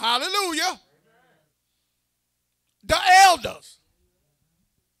 Hallelujah. The elders.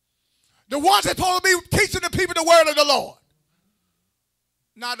 The ones that supposed to be teaching the people the word of the Lord.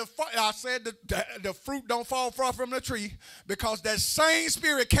 Now, I said the fruit don't fall far from the tree because that same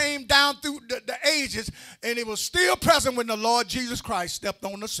spirit came down through the ages, and it was still present when the Lord Jesus Christ stepped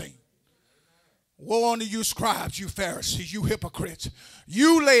on the scene. Woe unto you, scribes, you Pharisees, you hypocrites.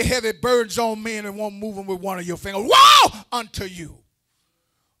 You lay heavy burdens on men and won't move them with one of your fingers. Woe unto you.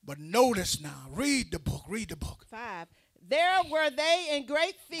 But notice now, read the book. 5. There were they in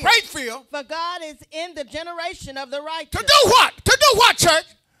great fear. Great fear. For God is in the generation of the righteous. To do what? To do what, church?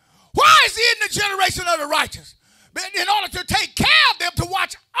 Why is he in the generation of the righteous? In order to take care of them, to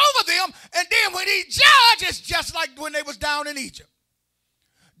watch over them, and then when he judges, just like when they was down in Egypt.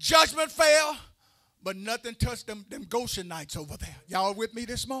 Judgment fell, but nothing touched them Goshenites over there. Y'all with me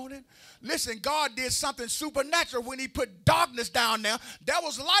this morning? Listen, God did something supernatural when he put darkness down there. There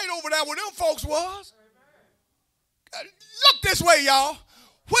was light over there where them folks was. Look this way, y'all.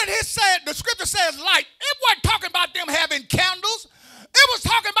 When the scripture says light, it wasn't talking about them having candles. It was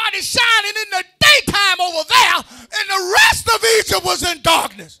talking about it shining in the daytime over there, and the rest of Egypt was in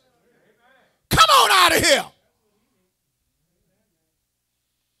darkness. Come on out of here.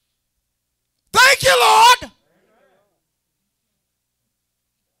 Thank you, Lord.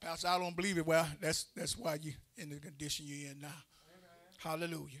 Pastor, I don't believe it. Well, that's why you in the condition you're in now.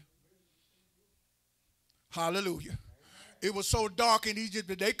 Hallelujah. Hallelujah. It was so dark in Egypt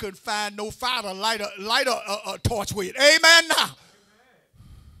that they couldn't find no fire to light a torch with. Amen now.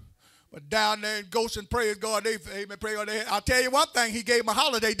 But down there in Goshen, praise God, amen, praise God. I'll tell you one thing, he gave them a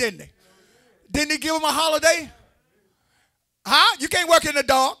holiday, didn't he? Didn't he give them a holiday? Huh? You can't work in the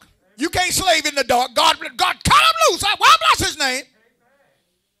dark. You can't slave in the dark. God cut them loose. Well, bless his name.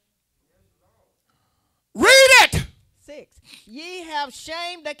 Read it. 6. Ye have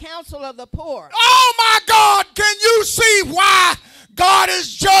shamed the counsel of the poor. Oh, my God. Can you see why God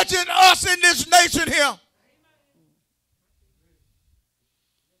is judging us in this nation here?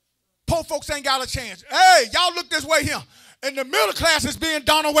 Poor folks ain't got a chance. Hey, y'all look this way here. And the middle class is being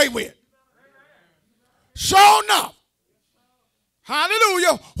done away with. Sure enough.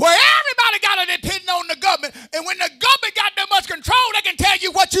 Hallelujah. Where everybody got to depend on the government. And when the government got that much control, they can tell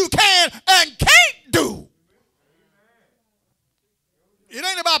you what you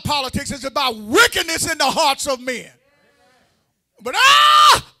is about wickedness in the hearts of men. But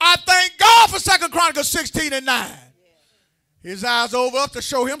I thank God for 2 Chronicles 16:9. His eyes over us to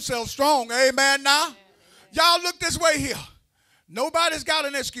show himself strong. Amen now. Y'all look this way here. Nobody's got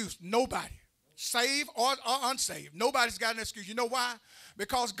an excuse. Nobody. Saved or unsaved. Nobody's got an excuse. You know why?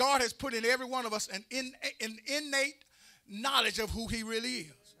 Because God has put in every one of us an innate knowledge of who he really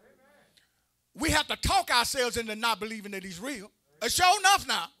is. We have to talk ourselves into not believing that he's real. Sure enough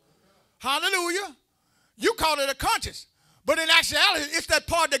now. Hallelujah. You call it a conscience. But in actuality, it's that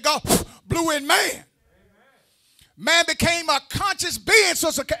part that God blew in man. Man became a conscious being,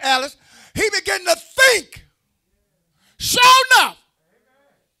 Sister Alice. He began to think. Sure enough.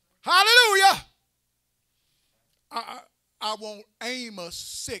 Hallelujah. I want Amos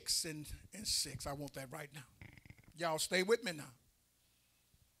 6:6. I want that right now. Y'all stay with me now.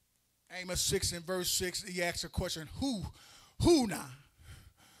 Amos 6:6, he asks a question, who now?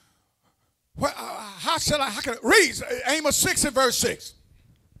 Well, how can I read? Amos 6:6.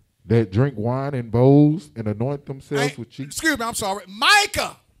 That drink wine in bowls and anoint themselves with cheap. Excuse me, I'm sorry.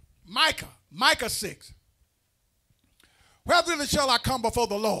 Micah 6. Wherefore shall I come before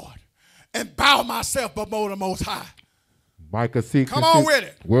the Lord and bow myself before the Most High? Micah 6. Come on with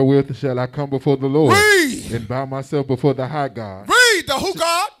it. Wherewith shall I come before the Lord Read. and bow myself before the high God? Read the who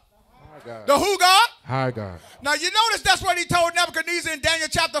God? God. The who God? High God. Now you notice that's what he told Nebuchadnezzar in Daniel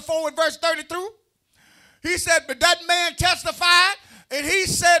chapter 4 and verse 32. He said, but that man testified and he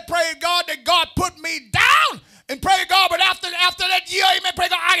said, praise God, that God put me down. And praise God, but after that year, amen, praise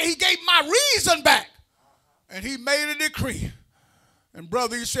God, he gave my reason back. And he made a decree. And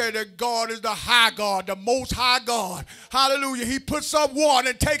brother, he said that God is the high God, the most high God. Hallelujah. He puts up one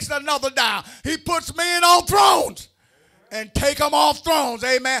and takes another down. He puts men on thrones and take them off thrones.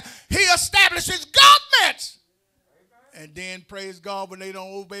 Amen. He establishes governments. And then, praise God, when they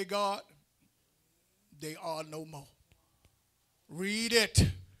don't obey God, they are no more. Read it.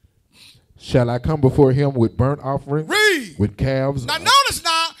 Shall I come before him with burnt offerings? Read. With calves? Now notice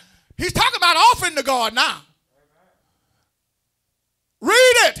now, he's talking about offering to God now.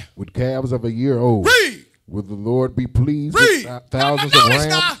 Read it. With calves of a year old. Read. Will the Lord be pleased Read. with thousands now, of notice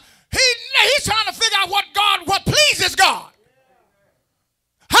rams? now, he's trying to figure out what pleases God.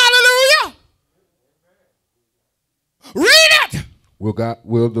 Hallelujah. Read it.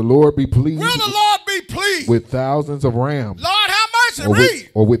 Will the Lord be pleased? Will the Lord be pleased? With thousands of rams? Lord have mercy.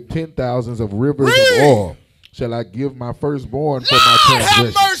 Read. Or with 10,000s of rivers Read. of oil? Shall I give my firstborn for Lord my transgression?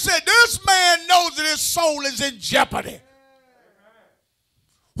 have mercy. This man knows that his soul is in jeopardy.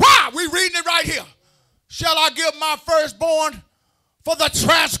 Why? We reading it right here. Shall I give my firstborn for the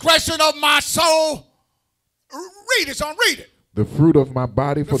transgression of my soul? Read it, son. Read it. The fruit of my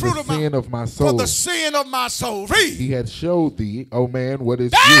body for the sin of my soul. For the sin of my soul. Read. He hath showed thee, O man, what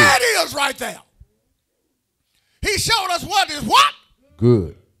is there good. There it is right there. He showed us what is what?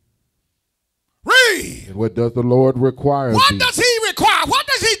 Good. Read. And what does the Lord require What thee? does he require? What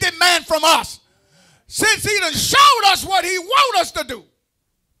does he demand from us? Since he done showed us what he wants us to do.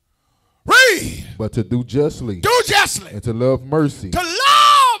 Read. But to do justly. Do justly. And to love mercy. To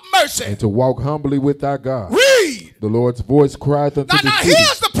love mercy. And to walk humbly with thy God. Read. The Lord's voice cried unto the city. Now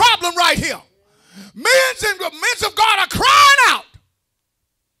here's the problem right here. Men of God are crying out.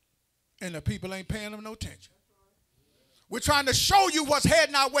 And the people ain't paying them no attention. We're trying to show you what's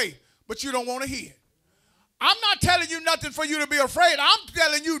heading our way, but you don't want to hear it. I'm not telling you nothing for you to be afraid. I'm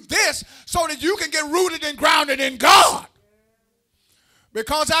telling you this so that you can get rooted and grounded in God.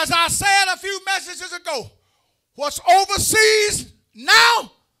 Because as I said a few messages ago, what's overseas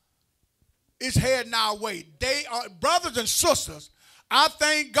now is heading our way. They are brothers and sisters. I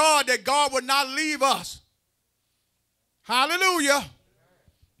thank God that God would not leave us. Hallelujah.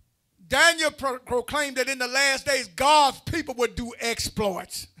 Daniel proclaimed that in the last days, God's people would do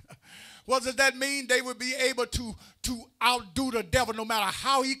exploits. What does that mean? They would be able to outdo the devil no matter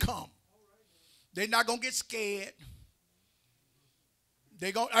how he come. They're not going to get scared.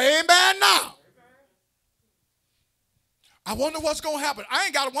 They're going, amen now. I wonder what's going to happen. I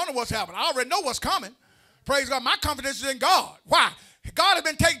ain't got to wonder what's happening. I already know what's coming. Praise God. My confidence is in God. Why? God has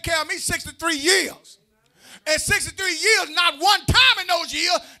been taking care of me 63 years. And 63 years, not one time in those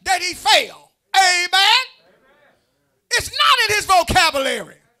years that he failed. Amen? It's not in his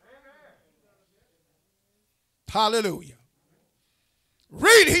vocabulary. Hallelujah.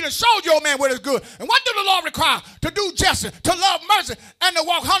 Read it. He done showed your man what is good. And what do the Lord require? To do justice, to love mercy, and to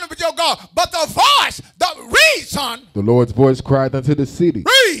walk humbly with your God. But the voice, read, son. The Lord's voice cried unto the city.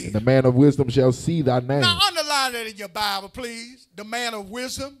 Read. And the man of wisdom shall see thy name. Now underline that in your Bible, please. The man of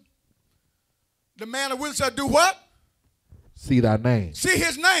wisdom. The man of wisdom shall do what? See thy name. See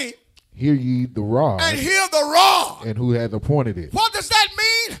his name. Hear ye the rod. And hear the rod. And who hath appointed it. What does that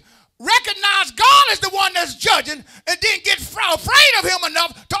mean? Recognize God is the one that's judging and then get afraid of him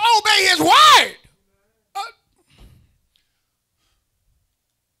enough to obey his word.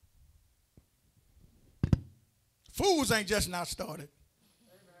 Fools ain't just not started.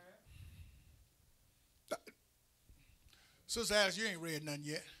 Sister Alice, you ain't read nothing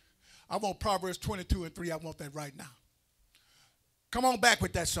yet. I want Proverbs 22 and 3. I want that right now. Come on back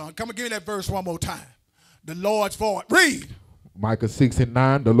with that song. Come and give me that verse one more time. The Lord's voice. Read. Micah 6 and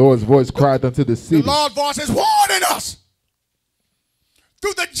 9. The Lord's voice cried unto the city. The Lord's voice is warning us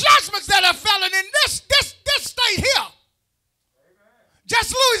through the judgments that are falling in this state here.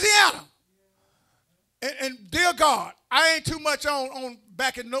 Just Louisiana. And dear God, I ain't too much on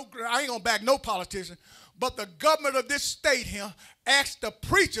backing no, I ain't gonna back no politician, but the government of this state here asked the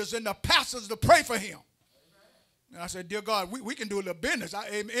preachers and the pastors to pray for him. And I said, dear God, we can do a little business.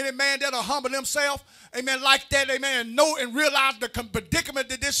 Any man that'll humble himself, amen, like that, amen, and know and realize the predicament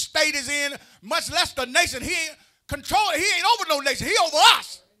that this state is in, much less the nation. He ain't control. He ain't over no nation. He over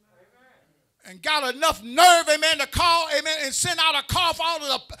us. And got enough nerve, amen, to call, amen, and send out a call for all of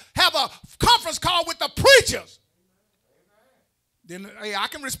the, have a conference call with the preachers. Then, hey, I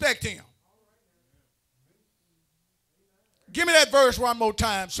can respect him. Give me that verse one more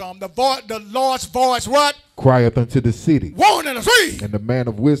time, son. The Lord's voice, what? Crieth unto the city. Warning us. Read. And the man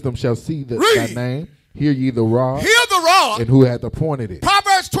of wisdom shall see thy name. Hear ye the rod. Hear the rod. And who hath appointed it.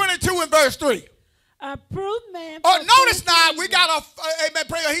 Proverbs 22 and verse 3. A prudent man. Notice now, we got amen,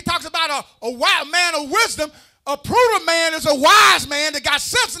 prayer. He talks about a wise man of wisdom. A prudent man is a wise man that got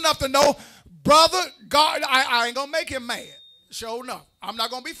sense enough to know, brother, God, I ain't going to make him mad. Sure enough. I'm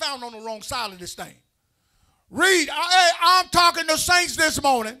not going to be found on the wrong side of this thing. Read. I'm talking to saints this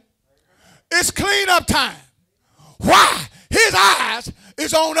morning. It's cleanup time. Why? His eyes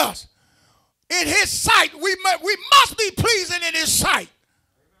is on us. In his sight, we must be pleasing in his sight.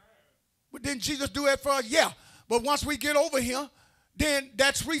 But didn't Jesus do that for us? Yeah. But once we get over here, then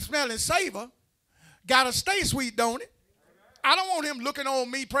that sweet smelling savor got to stay sweet, don't it? I don't want him looking on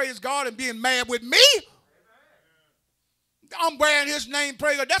me, praise God, and being mad with me. I'm wearing his name,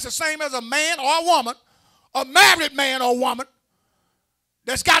 praise God. That's the same as a man or a woman, a married man or woman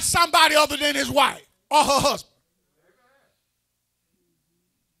that's got somebody other than his wife or her husband.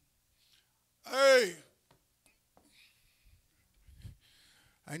 Hey.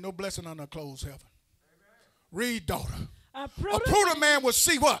 Ain't no blessing on a closed heaven. Read, daughter. A prudent man will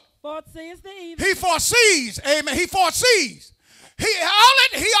see what? Foresees the evil. He foresees. Amen. He foresees. He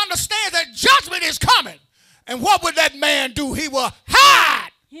understands that judgment is coming. And what would that man do? He will hide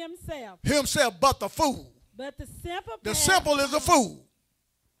himself, but the fool. But the simple is a fool.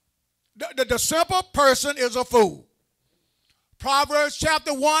 The simple person is a fool. Proverbs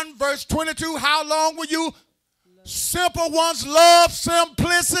chapter 1, verse 22. How long will you simple ones love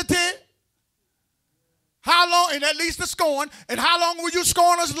simplicity? How long, and at least the scorn, and how long will you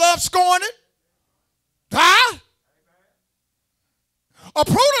scorners love scorning? Huh? A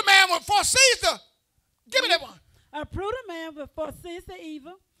prudent man will foresees the, give me that one. A prudent man will foresees the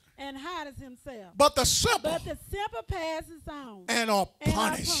evil and hides himself. But the simple passes on and are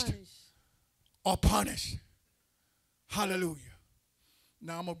punished. Are punished. Hallelujah.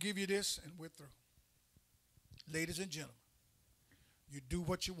 Now I'm going to give you this and we're through. Ladies and gentlemen, you do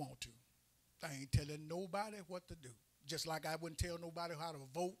what you want to. I ain't telling nobody what to do. Just like I wouldn't tell nobody how to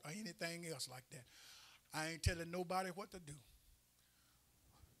vote or anything else like that. I ain't telling nobody what to do.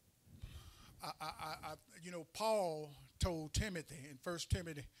 Paul told Timothy in 1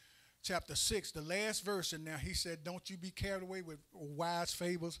 Timothy chapter 6, the last verse in there, he said, don't you be carried away with wise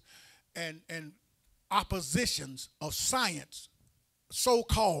fables and oppositions of science,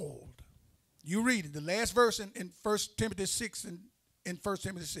 so-called. You read it, the last verse in 1 Timothy 6 and in 1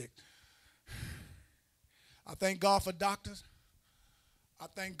 Timothy 6. I thank God for doctors. I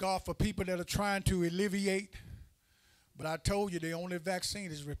thank God for people that are trying to alleviate. But I told you the only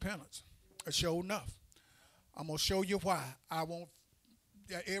vaccine is repentance. Sure enough. I'm going to show you why. I want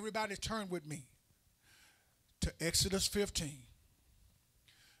everybody turn with me to Exodus 15.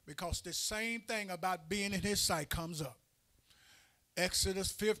 Because the same thing about being in his sight comes up.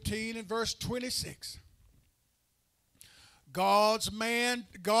 Exodus 15 and verse 26. God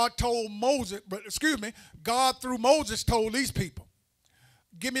told Moses, God through Moses told these people.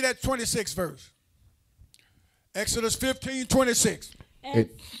 Give me that 26 verse. Exodus 15, 26.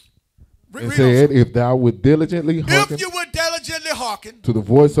 It said, if thou would diligently hearken. If you would diligently hearken. To the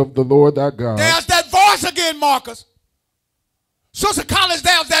voice of the Lord thy God. There's that voice again, Marcus. Sister Collins,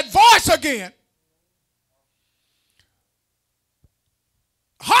 there's that voice again.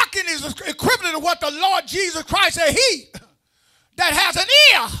 Hearken is equivalent to what the Lord Jesus Christ said. He that has an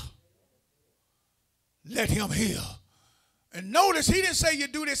ear, let him hear. And notice he didn't say you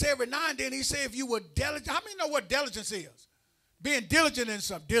do this every now and then. He said if you were diligent. How many know what diligence is? Being diligent in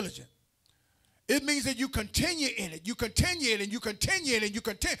something. Diligent. It means that you continue in it. You continue in it. You continue in it. You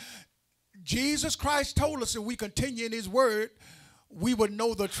continue. Jesus Christ told us if we continue in his word, we would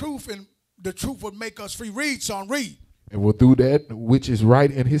know the truth, and the truth would make us free. Read, son, read. And will do that which is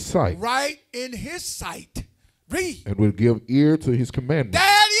right in his sight. Right in his sight. Read. And will give ear to his commandments.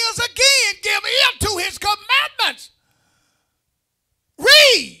 That is again, give ear to his commandments.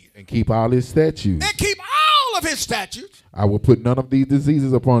 Read. And keep all his statutes. And keep all of his statutes. I will put none of these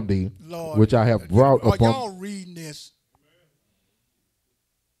diseases upon thee, Lord, which I have brought are upon. y'all reading this?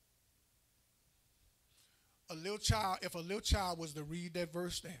 If a little child was to read that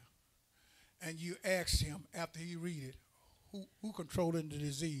verse there, and you ask him after he read it, who controlling the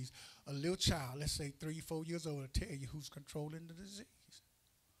disease? A little child, let's say 3, 4 years old, will tell you who's controlling the disease.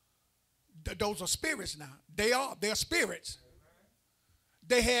 Those are spirits now. They're spirits.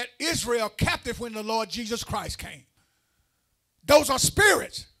 They had Israel captive when the Lord Jesus Christ came. Those are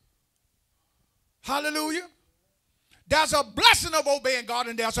spirits. Hallelujah. There's a blessing of obeying God,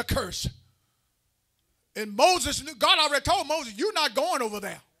 and there's a curse. And Moses, God already told Moses, you're not going over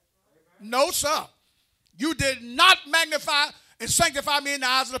there. No, sir. You did not magnify and sanctify me in the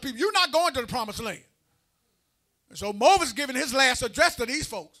eyes of the people. You're not going to the promised land. And so Moses giving his last address to these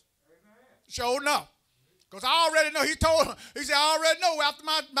folks. Sure enough. Because I already know, he said, I already know after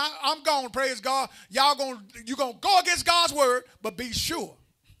I'm gone, praise God, you're going to go against God's word, but be sure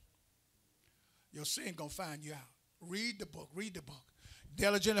your sin going to find you out. Read the book, read the book.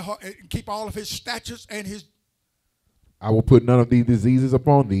 Diligently keep all of his statutes and his. I will put none of these diseases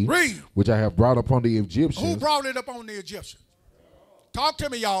upon thee, read, which I have brought upon the Egyptians. Who brought it upon the Egyptians? Talk to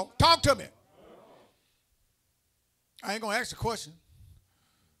me, y'all. Talk to me. I ain't going to ask a question.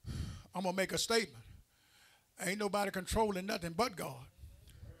 I'm going to make a statement. Ain't nobody controlling nothing but God.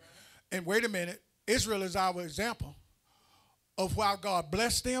 And wait a minute. Israel is our example of how God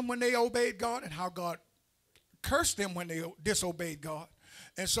blessed them when they obeyed God and how God cursed them when they disobeyed God.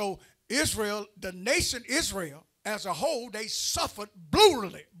 And so Israel, the nation Israel as a whole, they suffered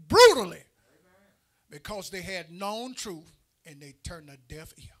brutally, because they had known truth and they turned a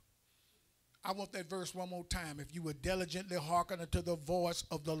deaf ear. I want that verse one more time. If you would diligently hearken unto the voice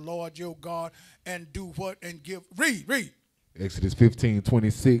of the Lord your God and do what and give. Read. Exodus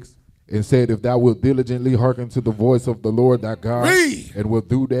 15:26. And said, if thou wilt diligently hearken to the voice of the Lord thy God, read, and will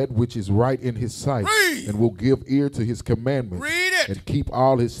do that which is right in his sight, read, and will give ear to his commandments, read it, and keep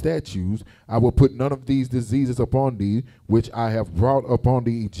all his statutes, I will put none of these diseases upon thee, which I have brought upon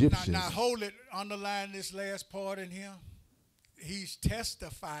the Egyptians. Now hold it, underline this last part in here. He's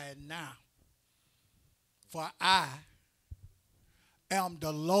testifying now. For I am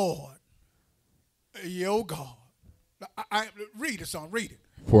the Lord, your God. Read it, son, read it.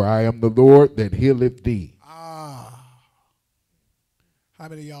 For I am the Lord that healeth thee. How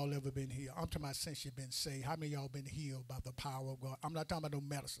many of y'all ever been healed? I'm talking about since you've been saved. How many of y'all been healed by the power of God? I'm not talking about no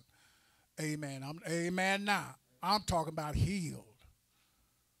medicine. Amen. Amen now. I'm talking about healed.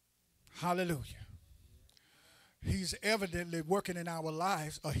 Hallelujah. He's evidently working in our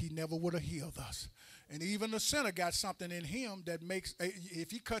lives, or he never would have healed us. And even the sinner got something in him that makes, if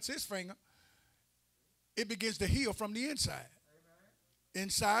he cuts his finger, it begins to heal from the inside.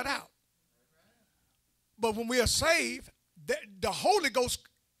 Inside out. But when we are saved, the Holy Ghost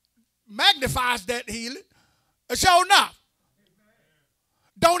magnifies that healing. Sure enough.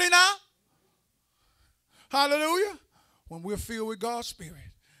 Don't he now? Hallelujah. When we're filled with God's Spirit,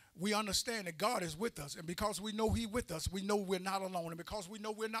 we understand that God is with us. And because we know he's with us, we know we're not alone. And because we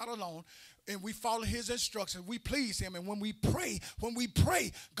know we're not alone, and we follow his instructions, we please him. And when we pray,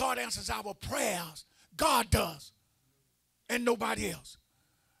 God answers our prayers. God does. And nobody else.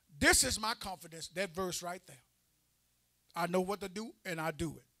 This is my confidence, that verse right there. I know what to do, and I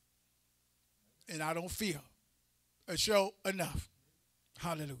do it. And I don't fear. Sure enough.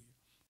 Hallelujah.